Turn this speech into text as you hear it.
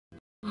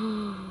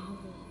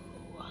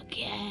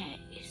Okay,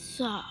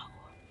 so,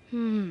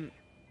 I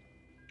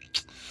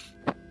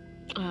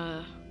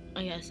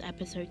guess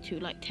episode 2,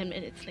 like 10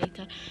 minutes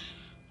later.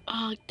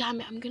 Oh,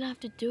 damn it, I'm gonna have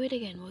to do it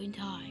again, won't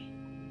I?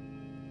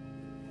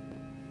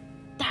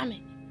 Damn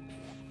it.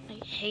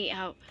 I hate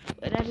how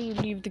whenever you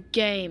leave the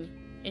game,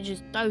 it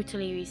just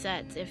totally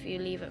resets if you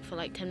leave it for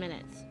like 10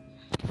 minutes.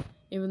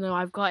 Even though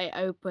I've got it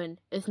open,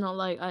 it's not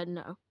like, I don't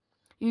know,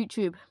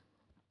 YouTube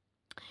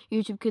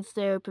could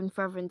stay open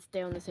forever and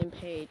stay on the same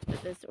page, but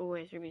this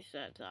always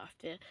resets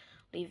after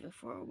leaving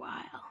for a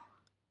while.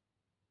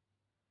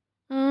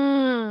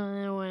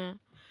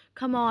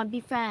 Come on, be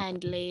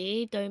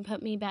friendly. Don't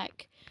put me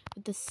back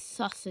with the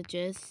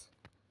sausages.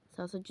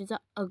 Sausages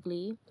are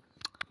ugly.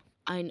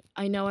 I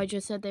know I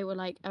just said they were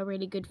like a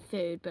really good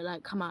food, but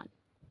like, come on.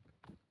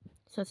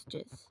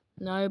 Sausages.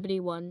 Nobody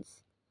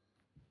wants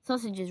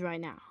sausages right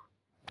now.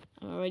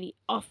 I'm already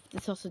off the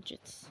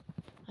sausages.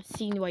 I've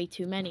seen way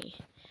too many.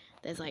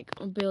 There's like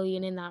a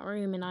billion in that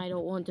room and I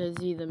don't want to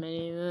see them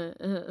anymore.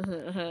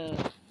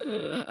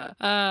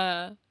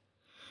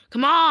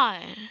 Come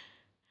on!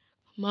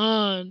 Come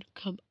on,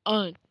 come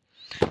on.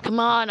 Come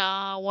on,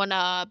 I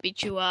wanna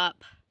beat you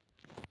up.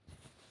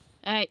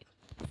 Hey.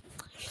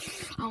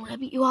 I wanna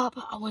beat you up.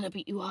 I wanna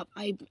beat you up.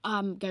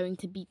 I'm going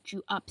to beat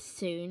you up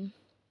soon.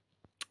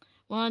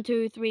 1,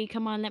 2, 3,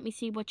 come on, let me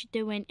see what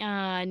you're doing.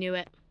 I knew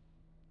it.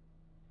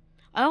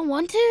 I don't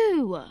want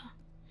to.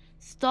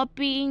 Stop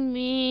being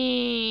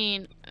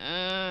mean.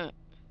 I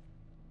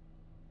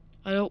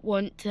don't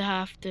want to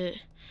have to.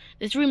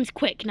 This room's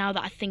quick now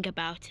that I think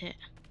about it.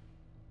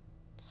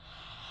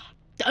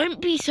 Don't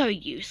be so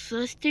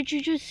useless. Did you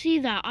just see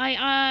that?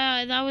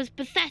 That was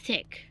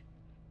pathetic.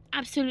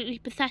 Absolutely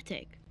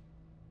pathetic.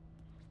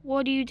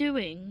 What are you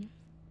doing?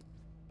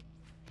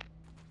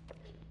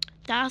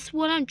 That's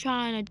what I'm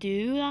trying to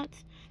do.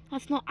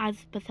 That's not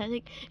as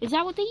pathetic. Is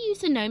that what they use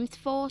the gnomes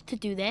for, to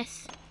do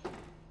this?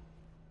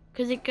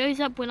 Because it goes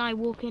up when I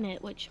walk in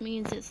it, which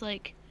means it's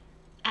like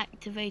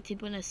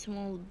activated when a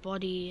small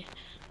body,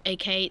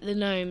 aka the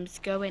gnomes,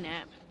 go in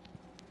it.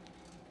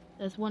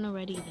 There's one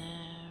already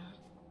there.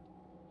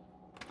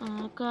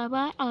 Oh,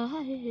 goodbye.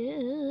 Oh.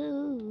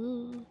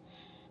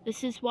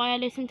 This is why I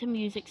listen to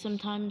music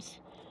sometimes,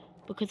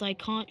 because I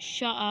can't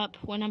shut up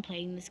when I'm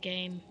playing this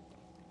game.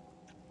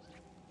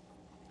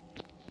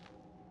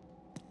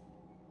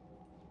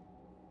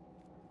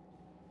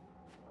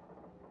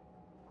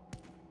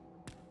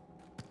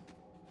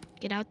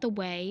 Get out the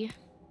way.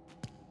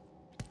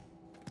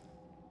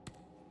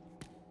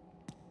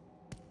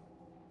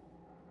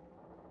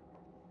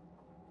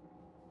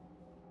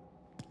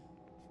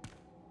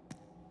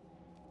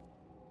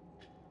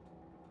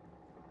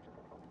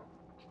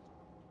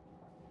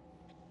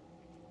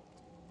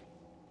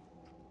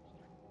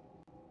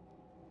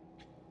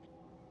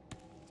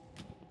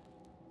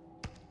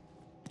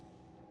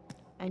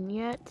 And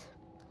yet,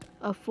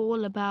 a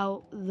fall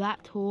about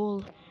that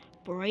tall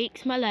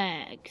breaks my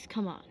legs.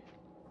 Come on.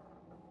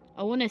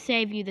 I want to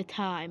save you the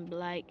time, but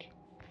like,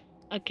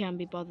 I can't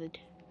be bothered.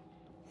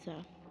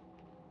 So,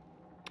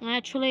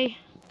 actually,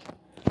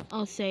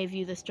 I'll save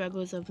you the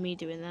struggles of me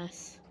doing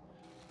this.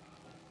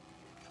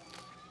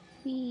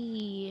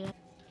 Whee.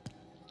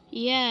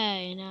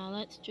 Yay, now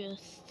let's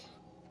just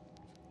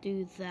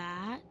do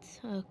that.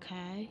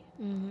 Okay.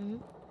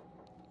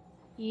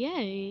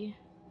 Yay.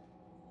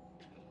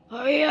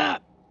 Hurry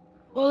up!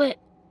 Pull it!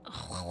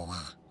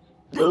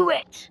 Do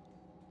it!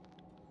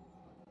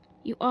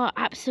 You are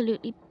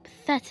absolutely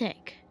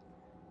pathetic.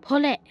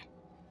 Pull it!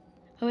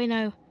 Oh wait,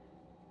 no.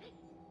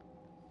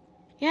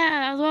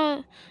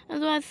 Yeah, that's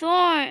what I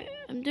thought.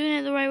 I'm doing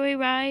it the right way,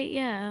 right?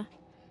 Yeah.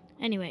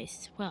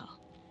 Anyways, well.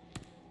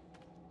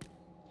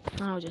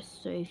 I'll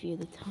just save you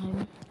the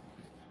time.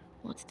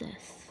 What's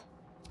this?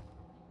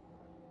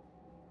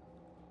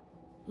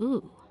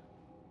 Ooh.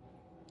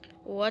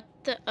 What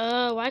the?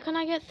 Why can't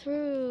I get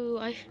through?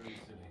 I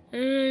so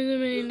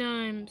many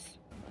times.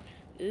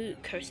 Ooh,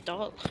 cursed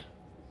doll.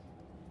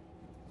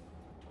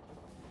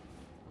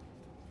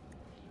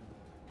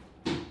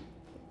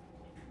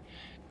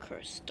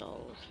 Cursed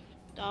doll.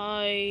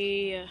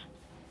 Die.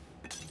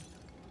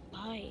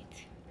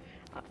 Light.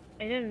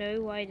 I don't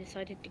know why I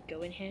decided to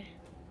go in here.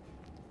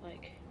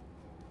 Like,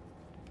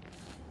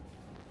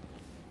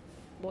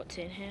 what's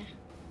in here?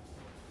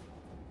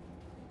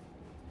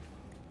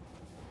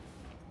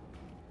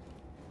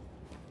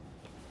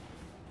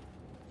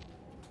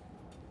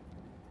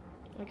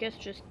 I guess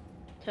just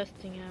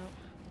testing out.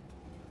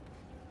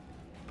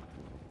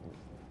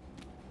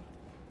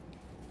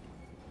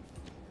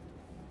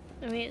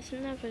 I mean, it's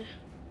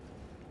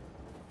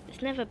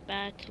never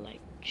bad to like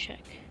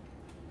check.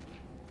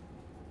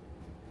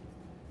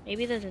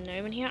 Maybe there's a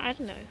gnome in here. I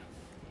don't know.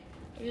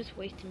 I'm just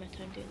wasting my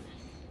time doing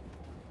this.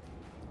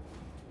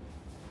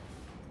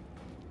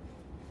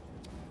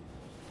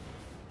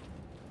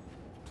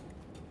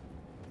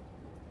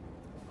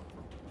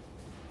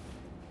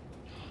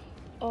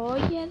 Oh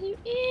yeah, there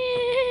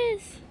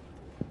is.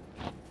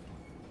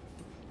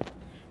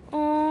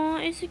 Oh,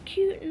 it's a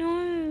cute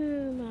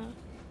gnome.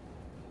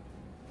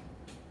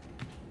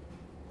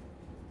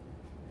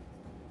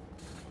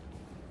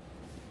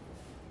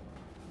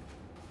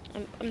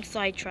 I'm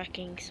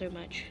sidetracking so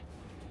much.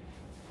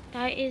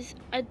 That is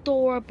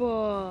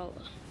adorable.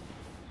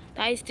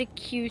 That is the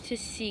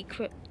cutest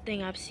secret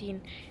thing I've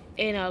seen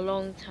in a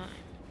long time.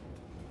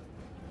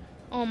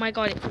 Oh my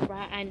god, it's a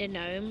rat and a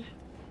gnome.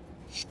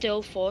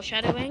 Still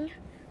foreshadowing.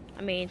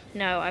 I mean,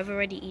 no, I've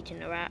already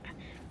eaten a rat.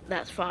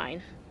 That's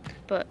fine.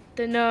 But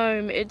the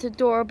gnome, it's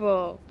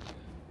adorable.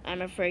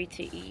 I'm afraid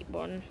to eat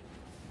one.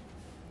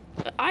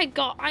 But I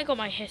got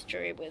my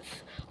history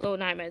with Little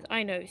Nightmares.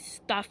 I know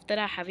stuff that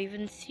I haven't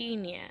even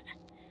seen yet.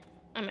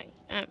 I mean,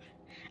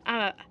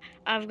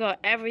 I've got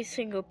every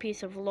single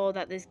piece of lore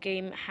that this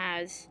game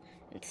has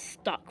and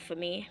stuck for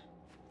me.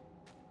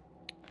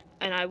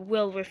 And I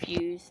will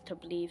refuse to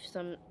believe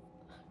some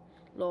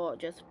lore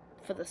just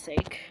for the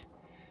sake.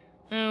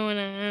 I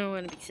don't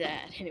wanna be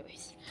sad.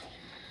 Anyways.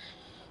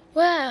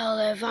 Well,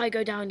 if I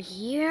go down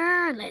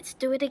here, let's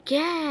do it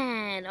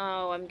again.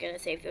 Oh, I'm gonna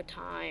save your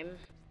time.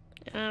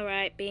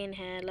 Alright, being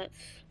here, let's...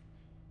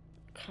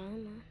 Come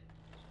on.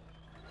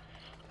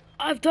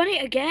 I've done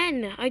it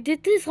again! I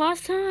did this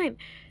last time!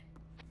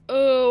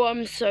 Oh,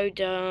 I'm so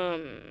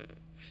dumb.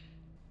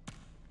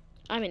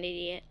 I'm an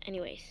idiot.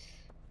 Anyways.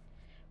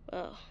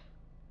 Well.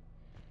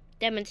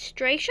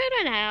 Demonstration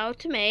on how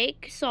to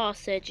make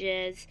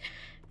sausages.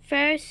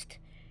 First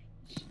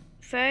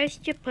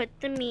you put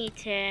the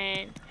meat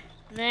in.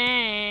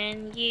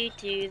 Then you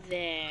do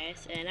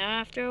this. And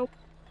after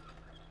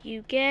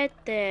you get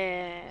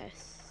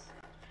this.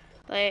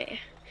 Like,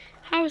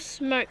 how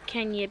smart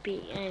can you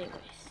be? Anyways.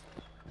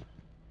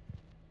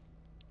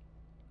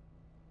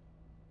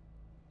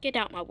 Get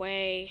out my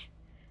way.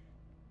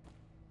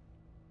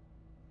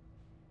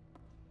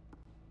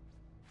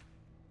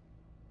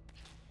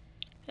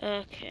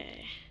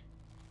 Okay.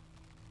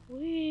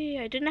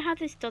 I don't know how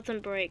this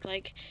doesn't break.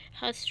 Like,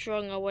 how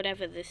strong or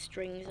whatever the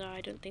strings are.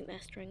 I don't think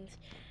they're strings.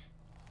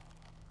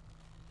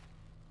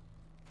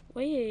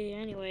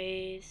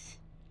 Anyways.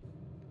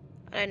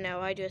 I don't know,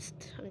 I'm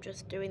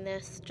just doing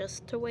this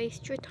just to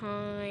waste your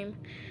time.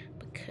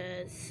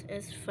 Because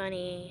it's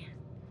funny.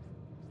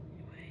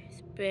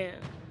 Anyways,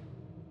 boom.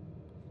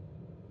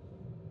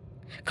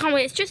 Come on,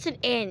 it's just an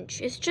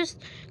inch. It's just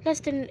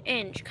less than an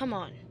inch. Come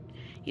on.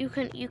 You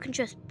can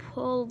just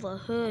pull the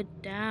hood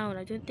down.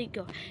 I don't think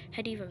your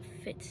head even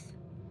fits.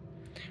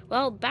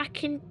 Well,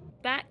 back in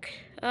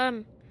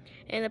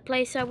the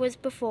place I was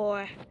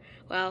before.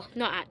 Well,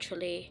 not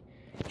actually,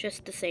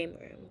 just the same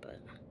room, but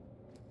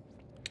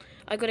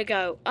I gotta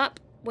go up.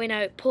 Wait,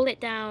 no, pull it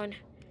down.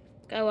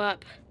 Go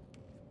up.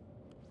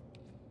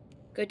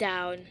 Go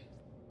down.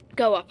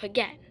 Go up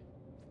again.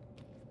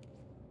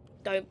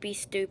 Don't be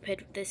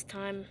stupid this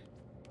time.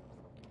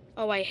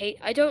 Oh, I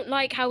don't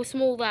like how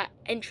small that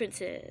entrance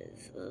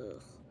is.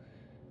 Ugh.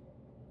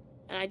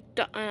 And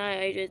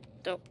I just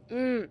don't,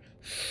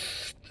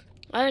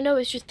 I don't know,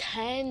 it's just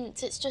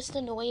tense, it's just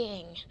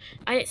annoying.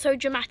 And it's so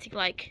dramatic,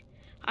 like,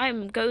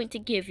 I'm going to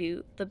give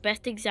you the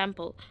best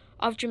example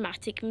of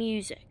dramatic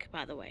music,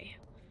 by the way.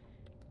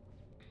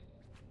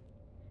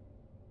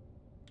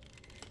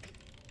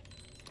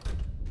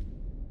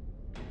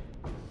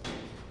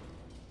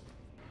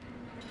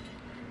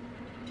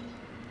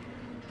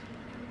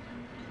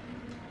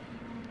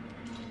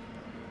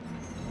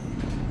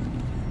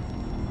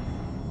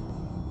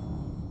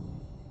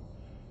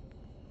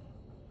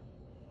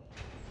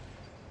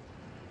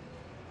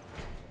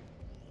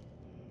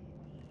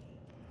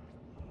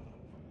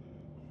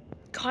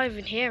 Can't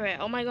even hear it.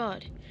 Oh my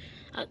god,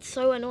 that's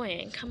so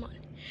annoying. Come on,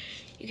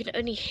 you can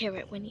only hear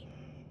it when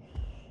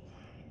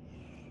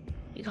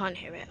you can't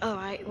hear it. All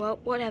right, well,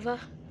 whatever.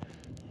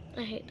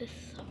 I hate this.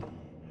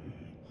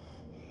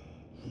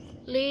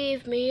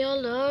 Leave me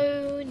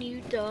alone, you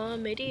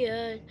dumb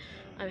idiot.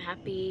 I'm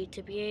happy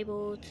to be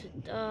able to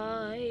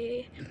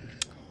die.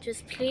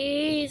 Just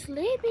please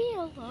leave me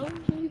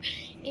alone, you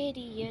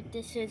idiot.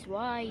 This is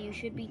why you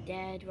should be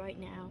dead right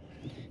now.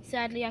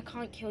 Sadly, I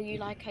can't kill you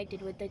like I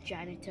did with the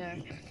janitor.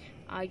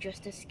 I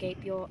just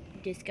escape your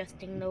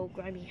disgusting little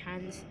grimy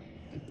hands.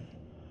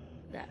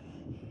 That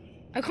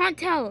I can't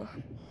tell.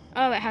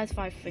 Oh, it has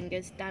 5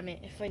 fingers. Damn it!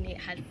 If only it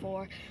had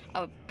 4,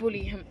 I would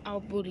bully him. I'll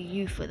bully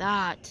you for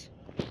that.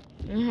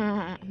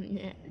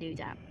 Do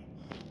that.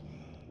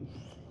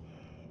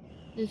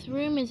 This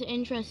room is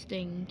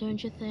interesting,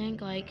 don't you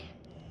think? Like,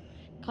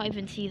 can't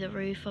even see the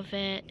roof of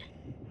it.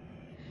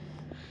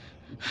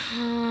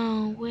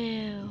 Oh,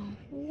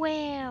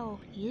 well,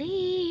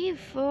 leave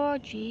for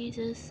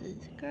Jesus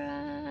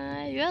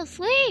Christ. Just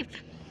leave.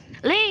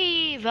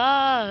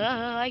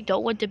 I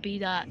don't want to be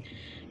that.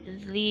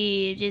 Just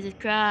leave, Jesus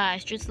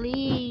Christ. Just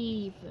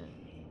leave.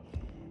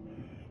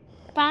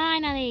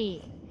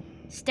 Finally,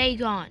 stay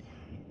gone.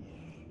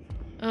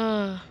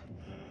 This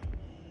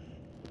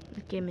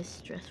game is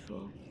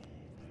stressful.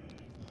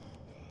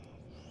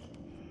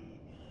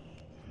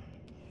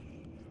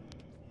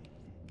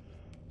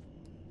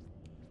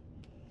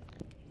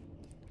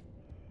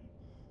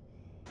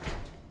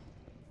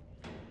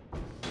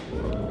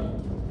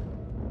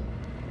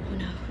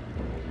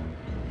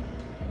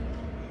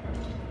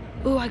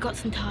 Oh, I got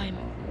some time.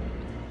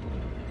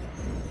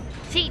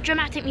 See,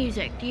 dramatic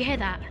music. Do you hear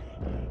that?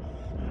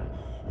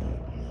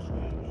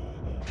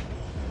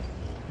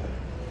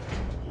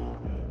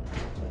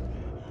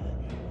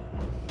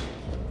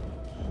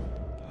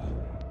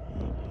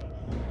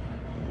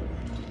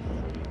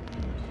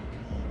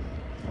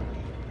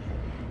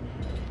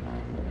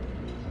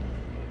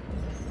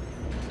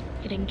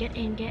 Get in, get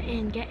in, get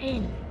in, get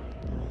in.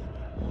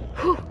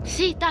 Whew,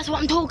 see, that's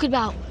what I'm talking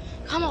about.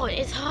 Come on,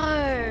 it's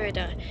hard.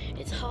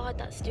 It's hard,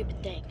 that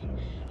stupid thing.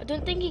 I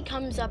don't think he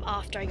comes up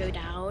after I go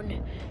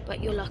down,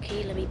 but you're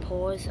lucky. Let me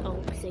pause.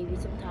 I'll save you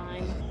some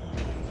time.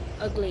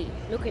 Ugly,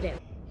 look at him.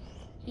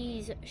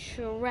 He's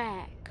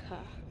Shrek.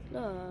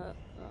 Look.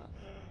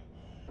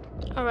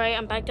 Alright,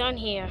 I'm back down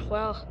here.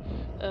 Well,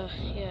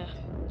 yeah.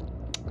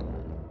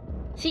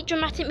 See,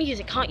 dramatic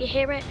music, can't you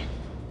hear it?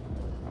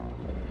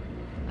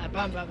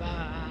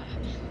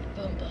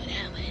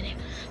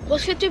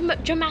 What's the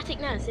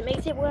dramaticness? It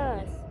makes it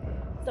worse.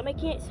 Stop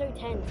making it so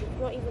tense.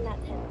 It's not even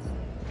that tense.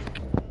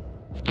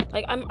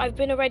 Like, I've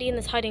been already in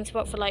this hiding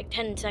spot for like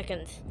 10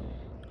 seconds.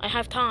 I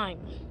have time.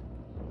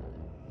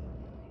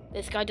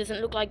 This guy doesn't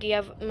look like he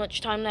have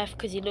much time left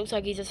because he looks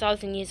like he's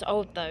 1,000 years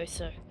old though,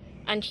 so.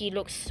 And he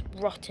looks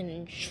rotten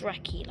and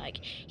Shreky, like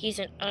he's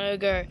an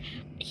ogre.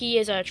 He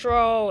is a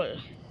troll.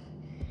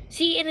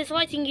 See, in his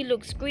lighting he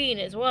looks green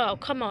as well.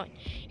 Come on.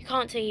 You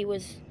can't say he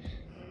was...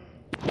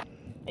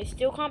 I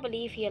still can't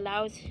believe he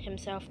allows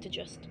himself to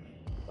just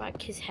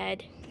whack his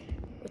head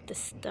with the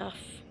stuff.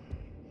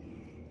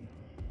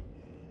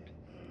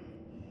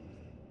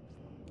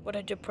 What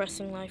a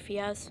depressing life he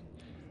has.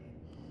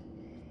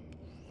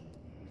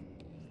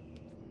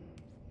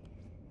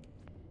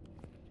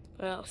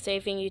 Well,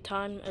 saving you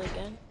time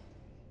again.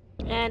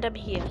 And I'm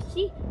here.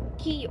 See?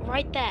 Key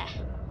right there.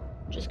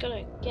 Just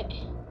gonna get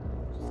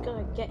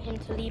him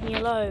to leave me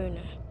alone.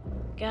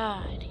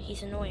 God,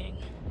 he's annoying.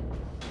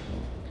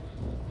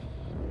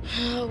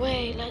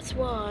 Wait, let's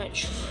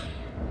watch.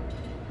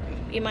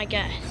 Be my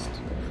guest.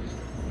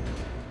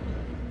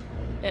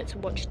 Let's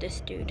watch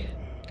this dude.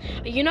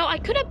 You know, I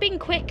could have been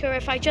quicker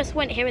if I just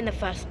went here in the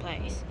first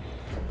place.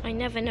 I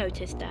never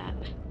noticed that.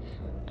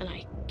 And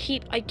I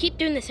keep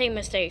doing the same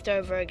mistakes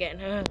over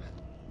again.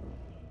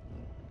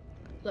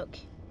 Look.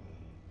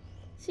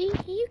 See,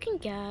 you can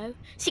go.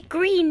 See,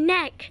 green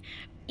neck.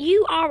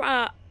 You are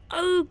a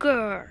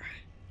ogre.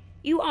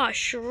 You are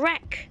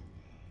Shrek.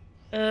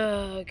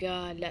 Oh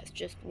God, let's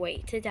just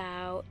wait it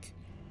out.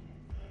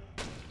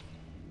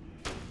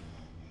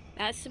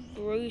 That's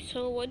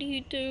brutal. What are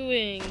you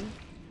doing?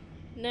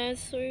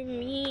 That's so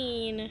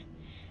mean.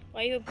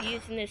 Why are you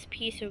abusing this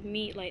piece of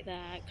meat like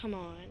that? Come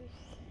on.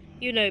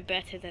 You know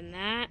better than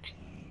that.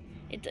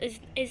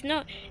 It's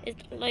not.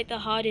 It's like the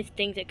hardest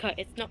thing to cut.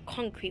 It's not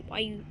concrete.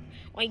 Why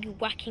are you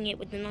whacking it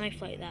with the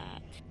knife like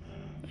that?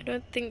 I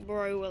don't think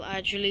bro will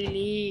actually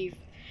leave.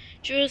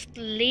 Just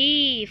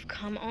leave.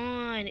 Come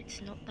on.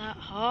 It's not that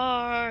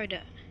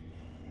hard.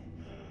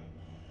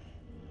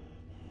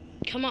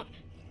 Come on.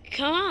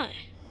 Come on.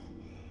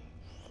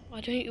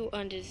 Why don't you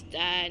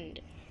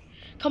understand?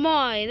 Come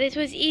on. This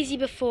was easy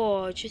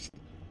before. Just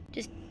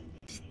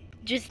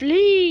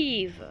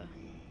leave.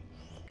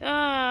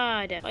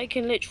 God, I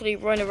can literally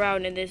run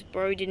around and this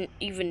bro didn't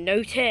even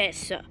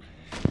notice.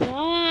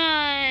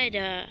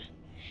 God,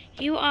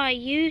 you are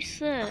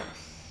useless.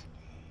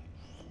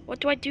 What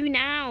do I do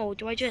now?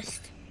 Do I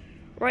just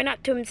run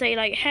up to him and say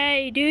like,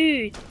 hey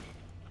dude,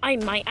 I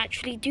might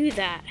actually do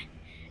that.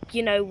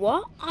 You know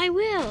what? I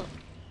will.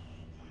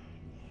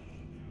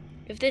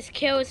 If this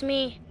kills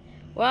me,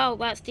 well,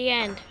 that's the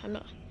end. I'm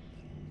not...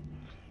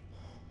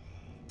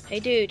 Hey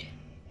dude.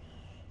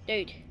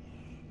 Dude.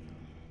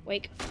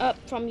 Wake up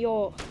from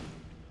your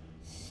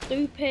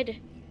stupid,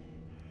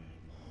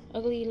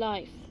 ugly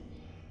life.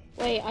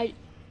 Wait,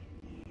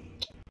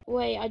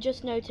 I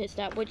just noticed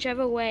that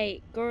whichever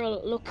way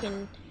girl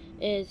looking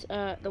is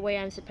the way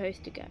I'm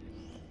supposed to go.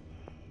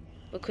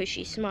 Because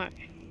she's smart.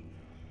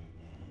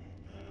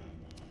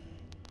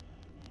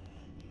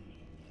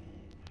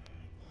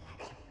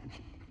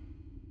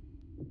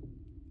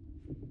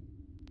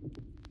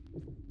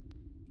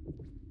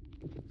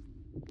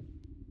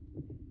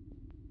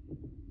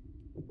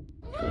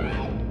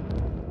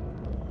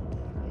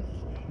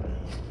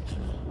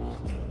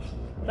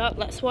 Well,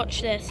 let's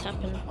watch this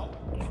happen.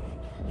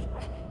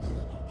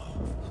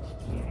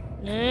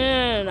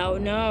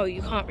 No,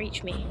 you can't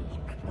reach me.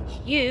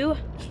 You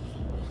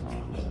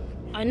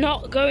are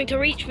not going to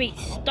reach me.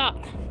 Stop.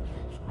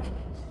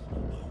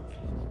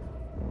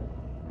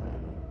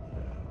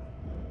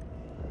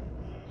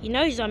 He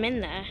knows I'm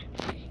in there.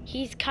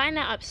 He's kind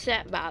of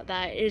upset about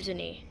that, isn't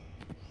he?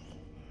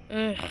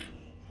 Ugh,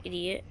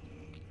 idiot.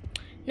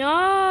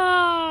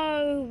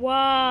 No!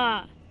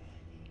 What?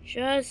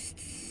 Just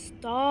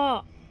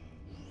stop.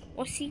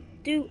 What's he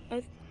do?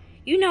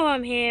 You know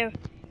I'm here.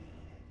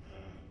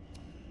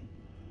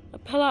 I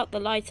pull out the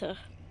lighter.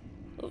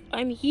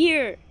 I'm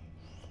here.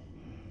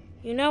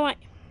 You know I...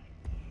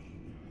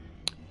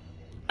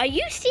 Are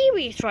you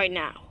serious right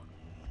now?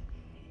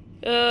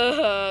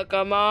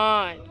 Come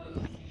on.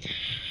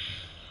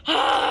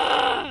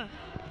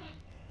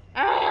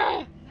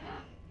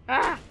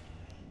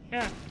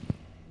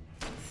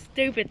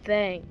 Stupid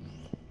thing.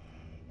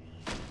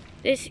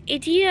 This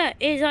idiot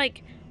is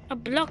like a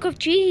block of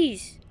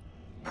cheese.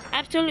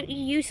 Absolutely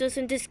useless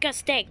and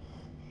disgusting.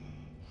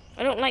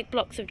 I don't like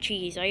blocks of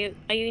cheese. I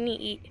only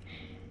eat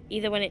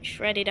either when it's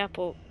shredded up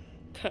or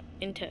cut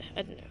into,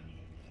 I don't know.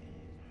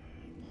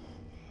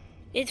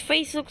 His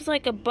face looks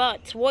like a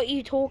butt. What are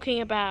you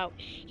talking about?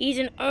 He's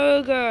an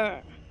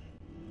ogre.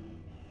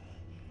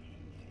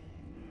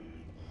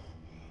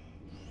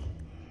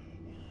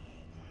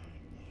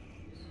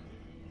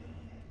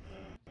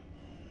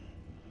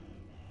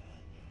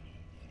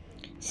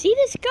 See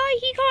this guy?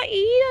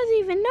 He doesn't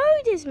even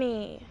notice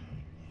me.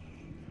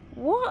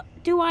 What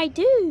do I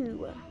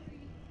do?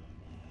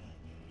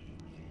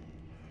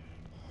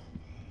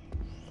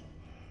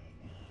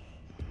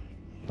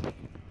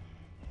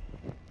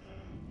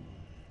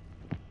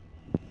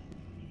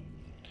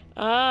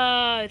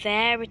 Oh,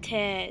 there it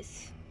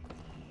is.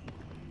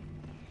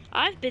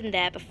 I've been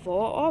there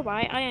before. All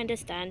right, I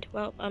understand.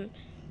 Well, I'm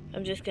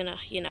just gonna,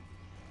 you know.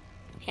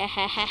 Ha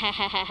ha ha ha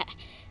ha ha.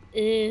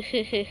 Ooh,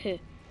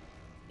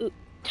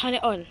 turn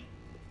it on.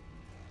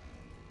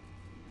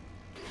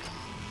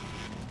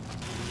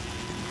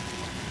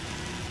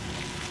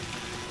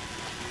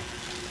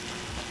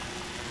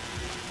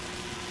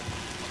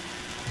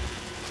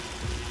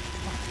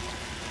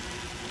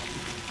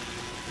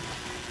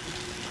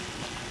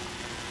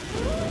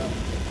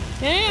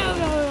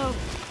 No.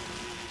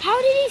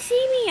 How did he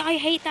see me? I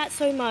hate that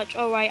so much.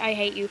 All right, I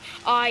hate you.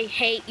 I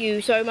hate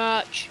you so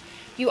much.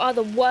 You are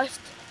the worst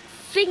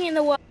thing in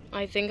the world.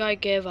 I think I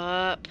give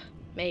up.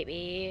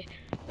 Maybe.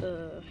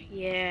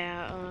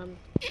 Yeah.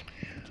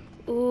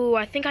 Ooh,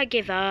 I think I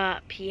give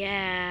up.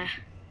 Yeah.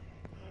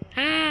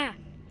 Ah,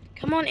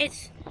 come on.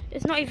 It's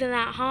not even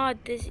that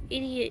hard. This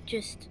idiot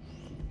just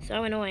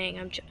so annoying.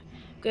 I'm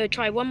gonna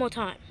try one more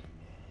time.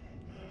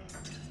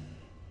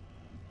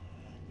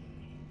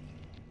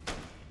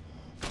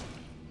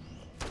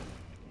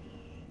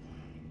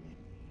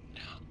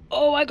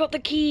 Oh, I got the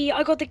key.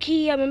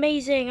 I'm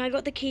amazing. I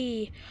got the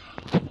key.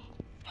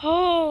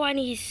 Oh, and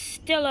he's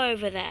still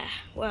over there.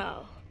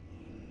 Well,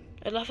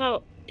 I love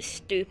how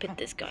stupid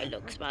this guy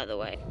looks, by the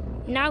way.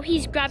 Now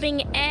he's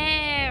grabbing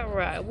air.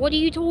 What are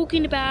you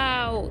talking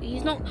about?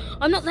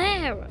 I'm not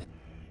there.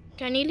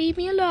 Can you leave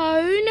me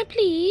alone,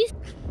 please?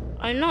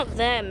 I'm not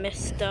there,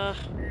 mister.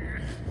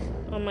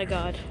 Oh my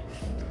god.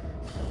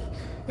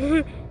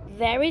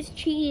 There is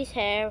cheese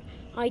here.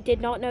 I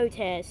did not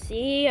notice.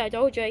 See, I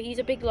told you, he's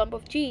a big lump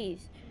of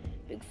cheese.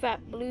 Big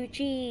fat blue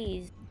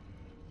cheese.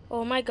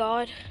 Oh my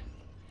god.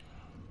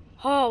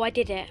 Oh, I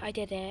did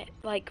it.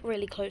 Like,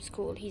 really close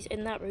call. He's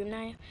in that room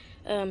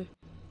now.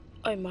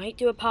 I might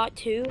do a part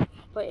 2,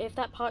 but if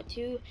that part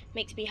 2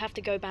 makes me have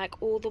to go back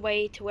all the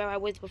way to where I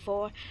was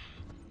before,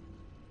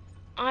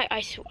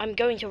 I'm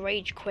going to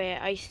rage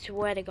quit. I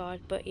swear to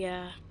God. But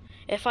yeah,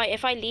 if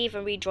I leave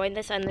and rejoin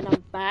this and then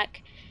I'm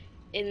back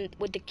in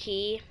with the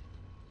key,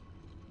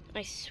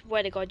 I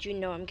swear to God, you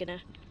know I'm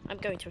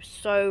going to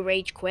so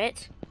rage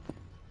quit.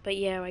 But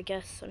yeah, I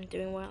guess I'm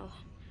doing well.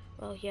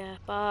 Well, yeah,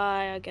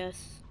 bye, I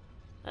guess.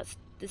 That's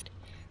this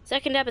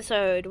second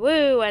episode.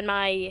 Woo! And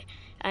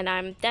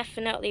I'm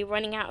definitely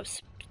running out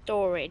of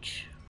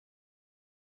storage.